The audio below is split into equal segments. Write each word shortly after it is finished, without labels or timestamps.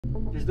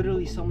There's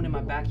literally someone in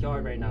my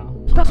backyard right now.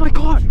 That's my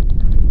car!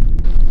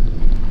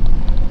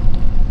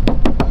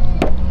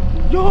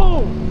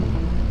 Yo!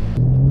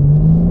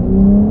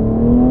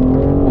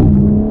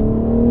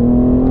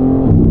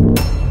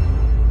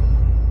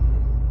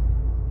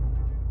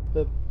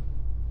 Babe.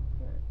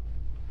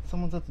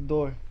 Someone's at the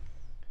door. What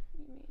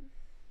do you mean?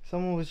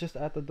 Someone was just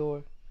at the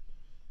door.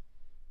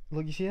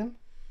 Look, you see him?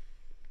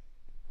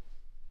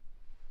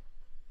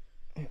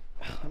 Yeah.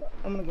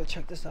 I'm gonna go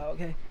check this out,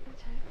 okay? What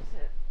time is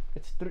it?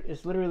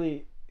 It's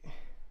literally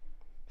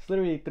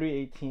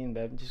 3:18,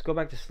 babe. Just go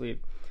back to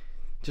sleep.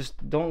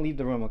 Just don't leave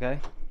the room, okay?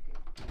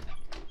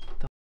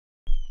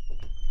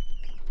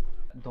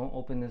 Don't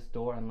open this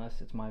door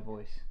unless it's my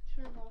voice.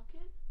 Should I lock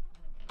it?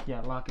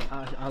 Yeah, lock it.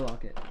 I'll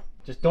lock it.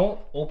 Just don't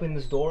open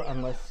this door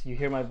unless you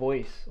hear my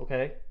voice,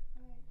 okay?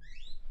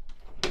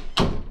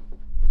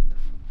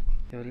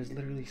 Yo, there's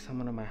literally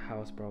someone in my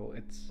house, bro.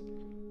 It's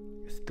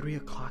 3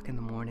 o'clock in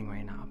the morning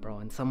right now, bro,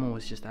 and someone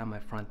was just at my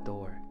front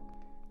door.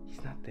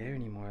 He's not there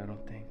anymore, I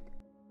don't think.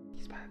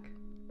 He's back.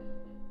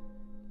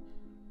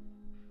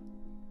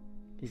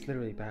 He's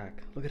literally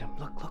back. Look at him.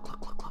 Look.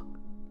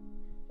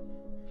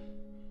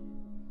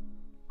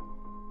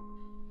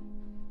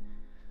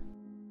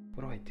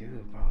 What do I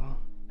do, bro?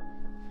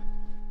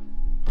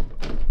 My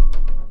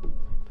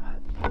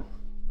bad.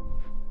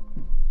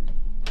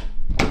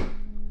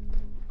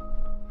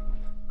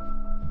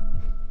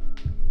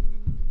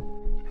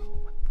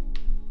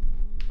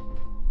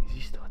 Is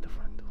he still at the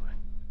front door?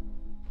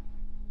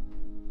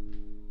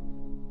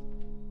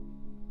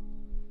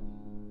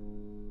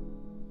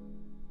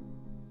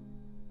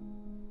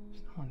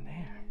 There's no one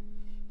there.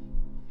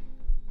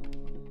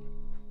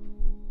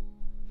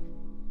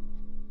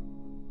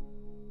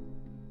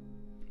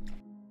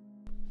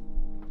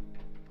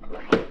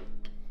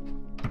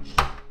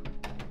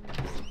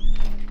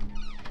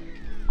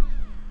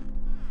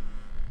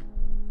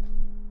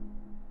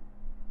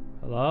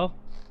 Hello?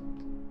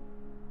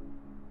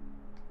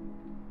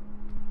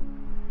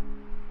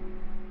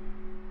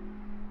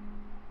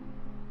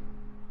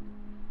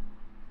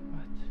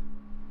 What?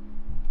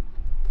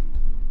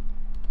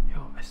 Yo,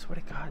 I swear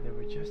to God, they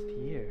were just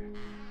here.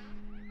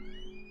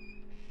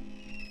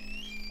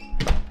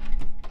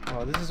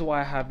 Oh, this is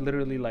why I have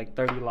literally like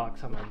 30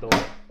 locks on my door.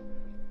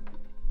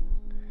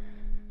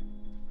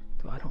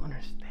 Dude, I don't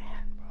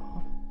understand,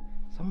 bro.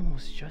 Someone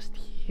was just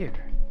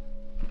here.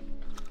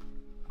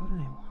 What do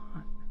they want?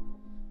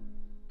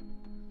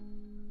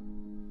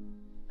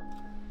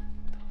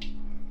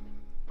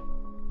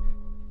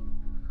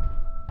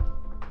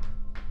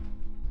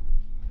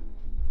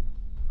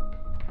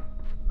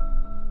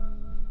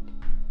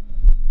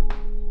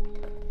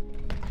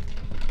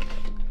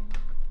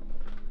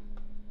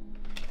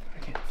 I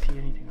can't see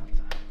anything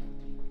outside.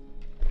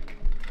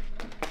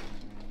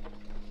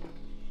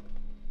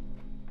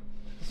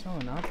 There's no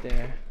one out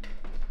there.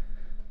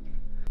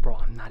 Bro,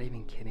 I'm not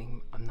even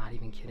kidding.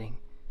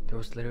 There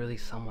was literally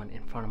someone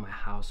in front of my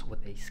house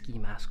with a ski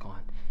mask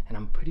on, and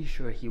I'm pretty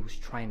sure he was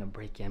trying to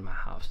break in my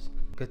house.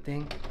 Good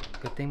thing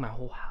my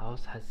whole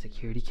house has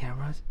security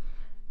cameras.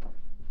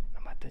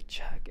 I'm about to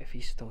check if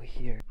he's still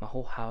here. My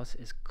whole house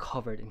is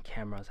covered in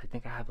cameras. I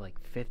think I have like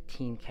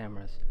 15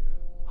 cameras.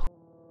 Oh.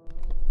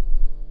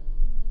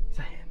 Is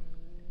that him?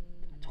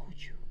 I told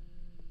you.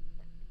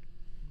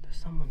 There's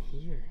someone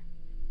here.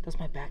 That's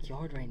my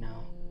backyard right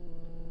now.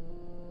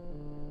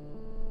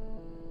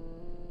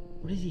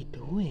 What is he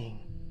doing?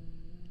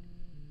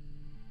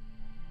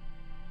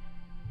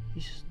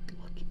 He's just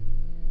looking.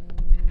 I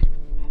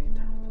can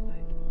turn off the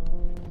light.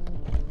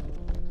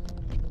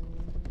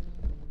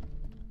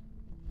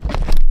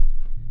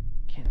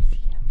 Can't see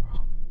him, bro.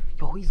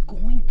 Yo, he's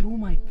going through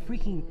my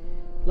freaking...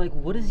 Like,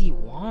 what does he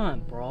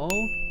want, bro?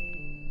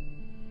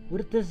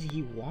 What does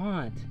he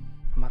want?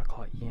 I'm about to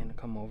call Ian to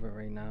come over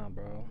right now,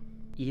 bro.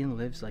 Ian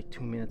lives like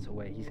 2 minutes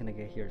away. He's gonna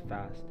get here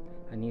fast.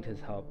 I need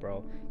his help,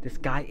 bro. This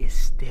guy is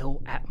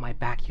still at my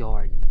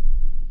backyard.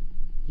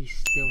 He's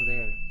still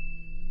there.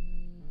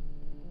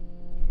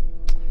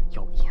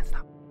 Yo, Ian,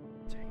 stop.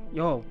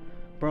 Yo,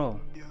 bro.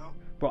 Yo.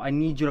 Bro, I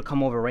need you to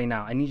come over right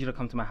now. I need you to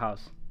come to my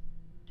house.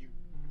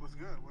 What's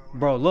good?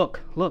 Bro, look.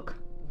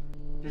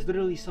 There's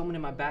literally someone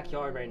in my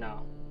backyard right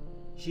now.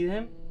 You see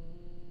him?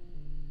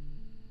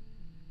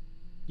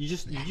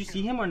 Did you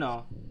see him or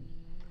no?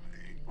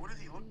 What is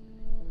he look?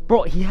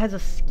 Bro, he has a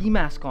ski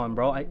mask on,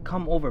 bro.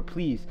 Come over,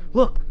 please.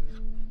 Look.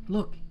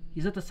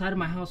 He's at the side of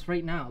my house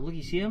right now. Look,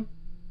 you see him?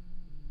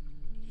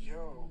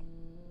 Yo.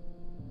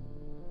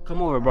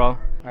 Come over, bro.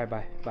 Alright,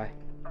 bye.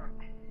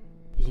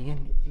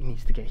 Ian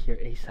needs to get here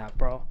ASAP,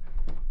 bro.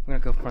 I'm gonna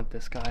confront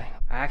this guy.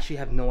 I actually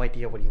have no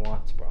idea what he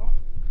wants, bro.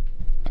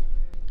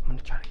 I'm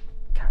gonna try to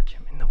catch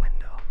him in the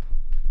window.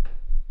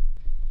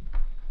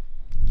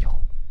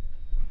 Yo,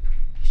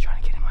 he's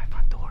trying to get in my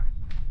front door.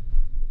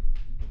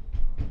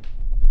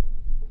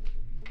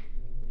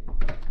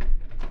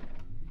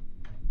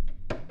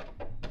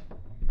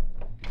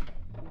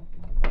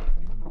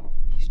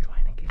 He's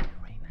trying to get in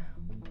right now.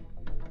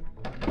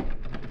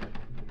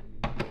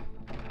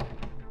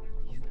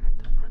 He's at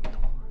the front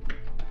door.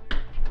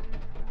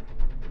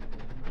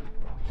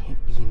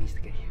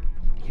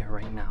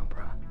 right now,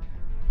 bro.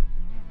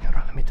 Hold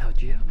on, let me tell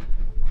Gio.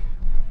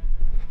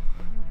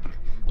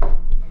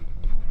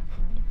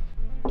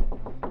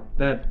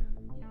 Babe,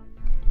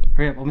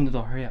 hurry up, open the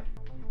door, hurry up.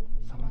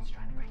 Someone's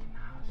trying to break in the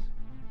house.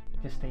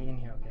 Just stay in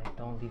here, okay?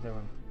 Don't leave the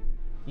room.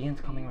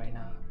 Ian's coming right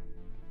now.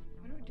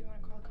 What do you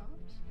want to call the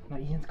cops? No,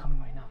 Ian's coming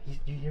right now.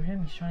 You hear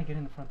him? He's trying to get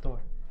in the front door.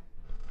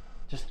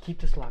 Just keep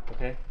this locked,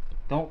 okay?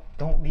 Don't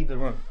leave the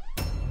room.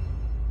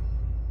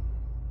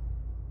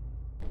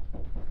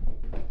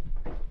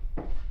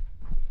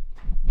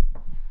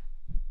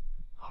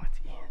 Oh, it's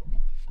Ian.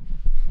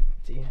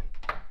 It's Ian.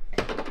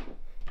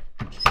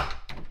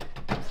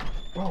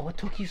 Bro, what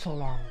took you so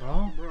long,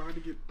 bro? Bro, I had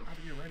to get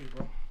ready,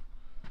 bro.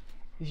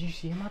 Did you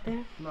see him out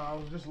there? No, I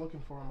was just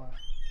looking for him.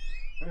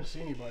 I didn't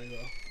see anybody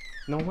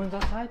though. No one's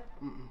outside?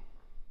 Mm-mm.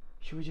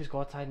 Should we just go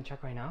outside and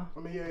check right now? I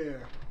mean, yeah.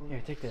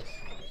 Here, take this.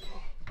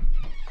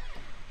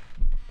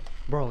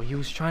 Bro, he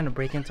was trying to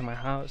break into my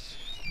house.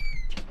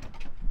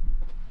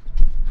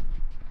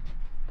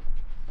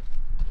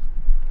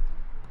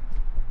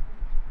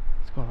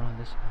 Let's go around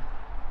this way.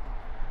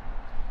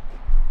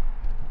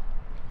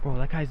 Bro,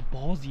 that guy's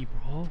ballsy,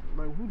 bro.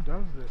 Like, who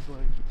does this?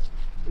 Like,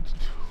 it's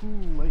too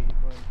late.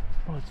 Like,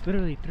 Bro, it's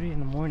literally 3 in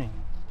the morning.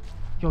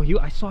 Yo,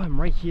 I saw him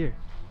right here.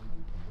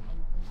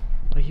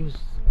 Like he was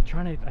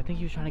trying to, I think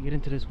he was trying to get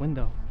into this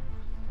window.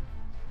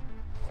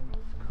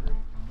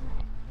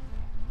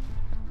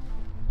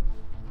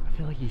 I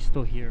feel like he's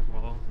still here,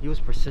 bro. He was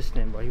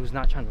persistent, bro. He was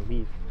not trying to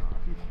leave.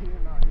 he's here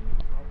now. He's in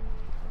trouble.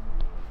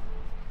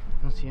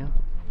 You don't see him?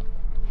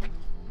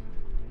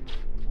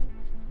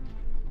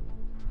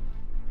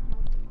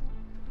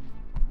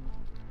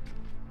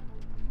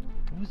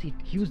 What was he?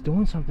 He was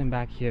doing something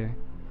back here.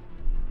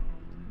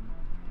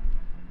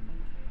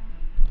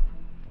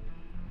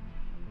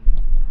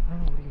 I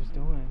don't know what he was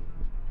doing.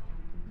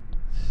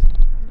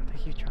 I think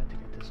he tried to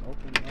get this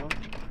open, bro.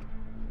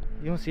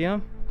 You don't see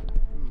him?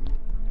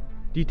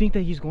 Do you think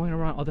that he's going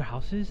around other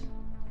houses?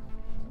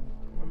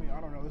 I mean,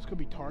 I don't know. This could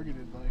be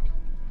targeted. Like,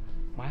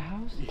 My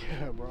house?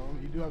 yeah, bro.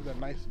 You do have that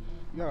nice.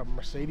 You got a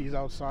Mercedes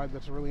outside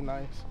that's really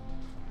nice.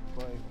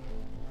 Like,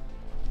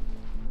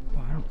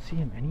 Bro, I don't see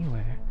him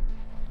anywhere.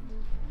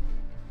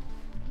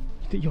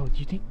 Do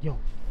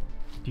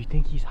you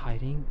think he's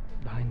hiding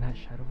behind that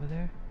shed over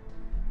there?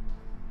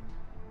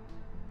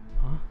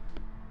 Huh?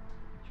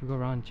 Should we go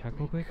around and check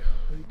real quick?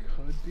 he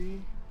could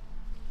be.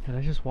 Yeah,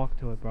 let's just walk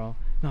to it, bro.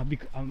 No,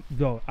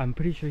 bro, I'm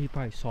pretty sure he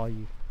probably saw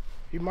you.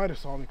 He might have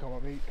saw me come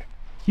up.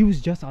 He was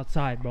just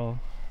outside, bro.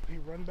 Did he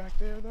run back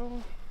there though?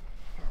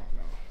 I don't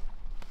know.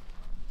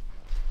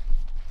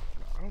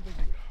 No, I don't think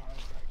he would hide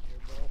back here,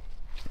 bro.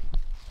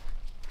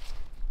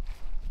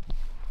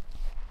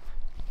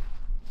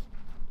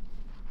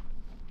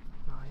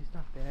 No, he's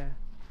not there.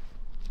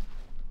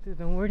 Dude,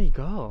 then where'd he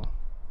go?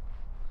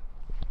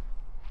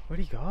 Where'd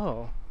he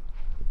go?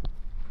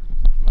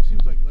 Unless he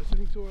was like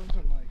listening to us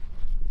and like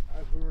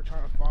as we were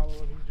trying to follow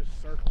him, he was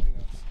just circling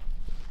us.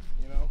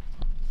 You know?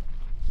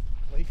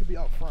 Like he could be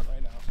out front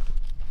right now.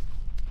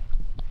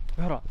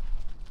 Hold on.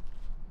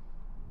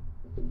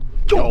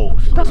 Yo,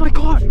 that's my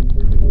car!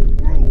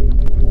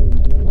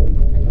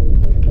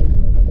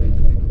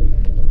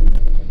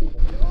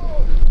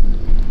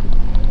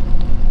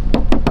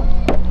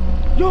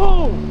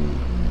 Yo!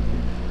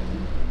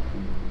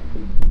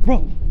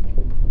 Bro!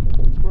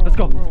 Let's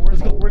go.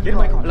 Let's go. Get in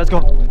my car. Let's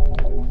go.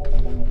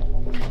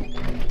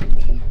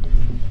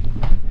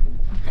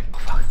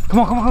 Come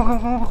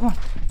on.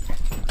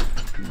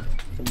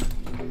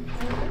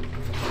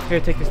 Here,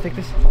 take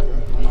this.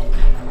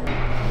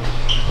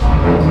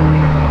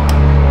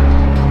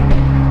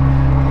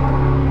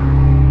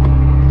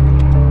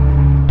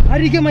 How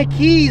did he get my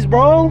keys,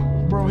 bro?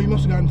 Bro, he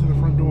must have gotten to the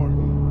front door.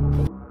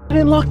 I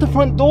didn't lock the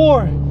front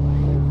door.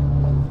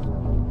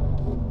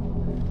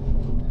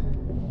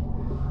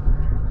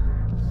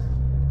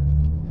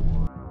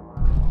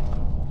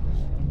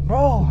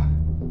 Bro.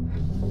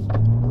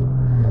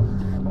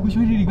 Which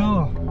way did he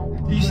go?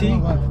 Did you see?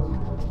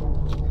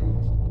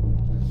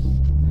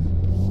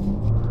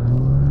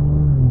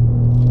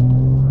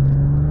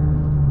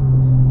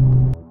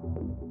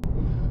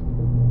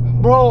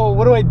 Bro,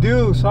 what do I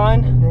do,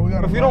 son? Bro, we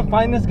gotta if you don't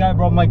find this guy,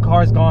 bro, my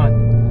car's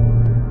gone.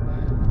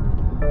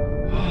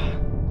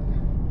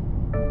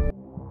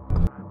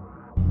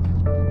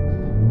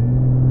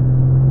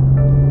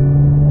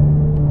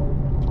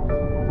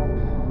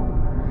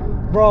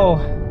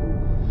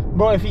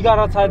 Bro, if he got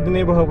outside the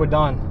neighborhood, we're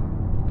done.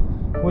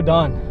 We're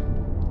done.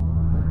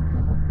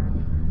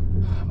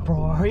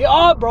 Bro, hurry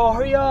up, bro,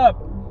 hurry up.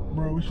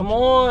 Bro, we should Come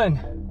on.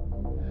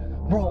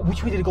 Bro,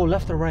 which way did it go,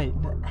 left or right?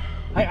 Bro.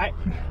 Alright,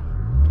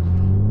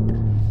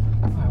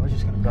 we're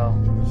just gonna go.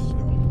 Let's just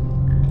go.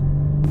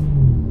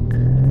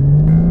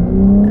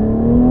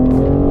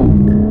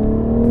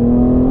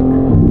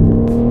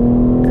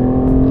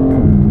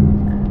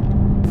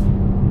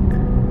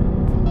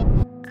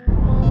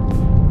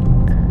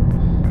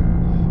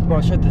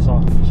 Bro, shut this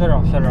off. Shut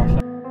it off.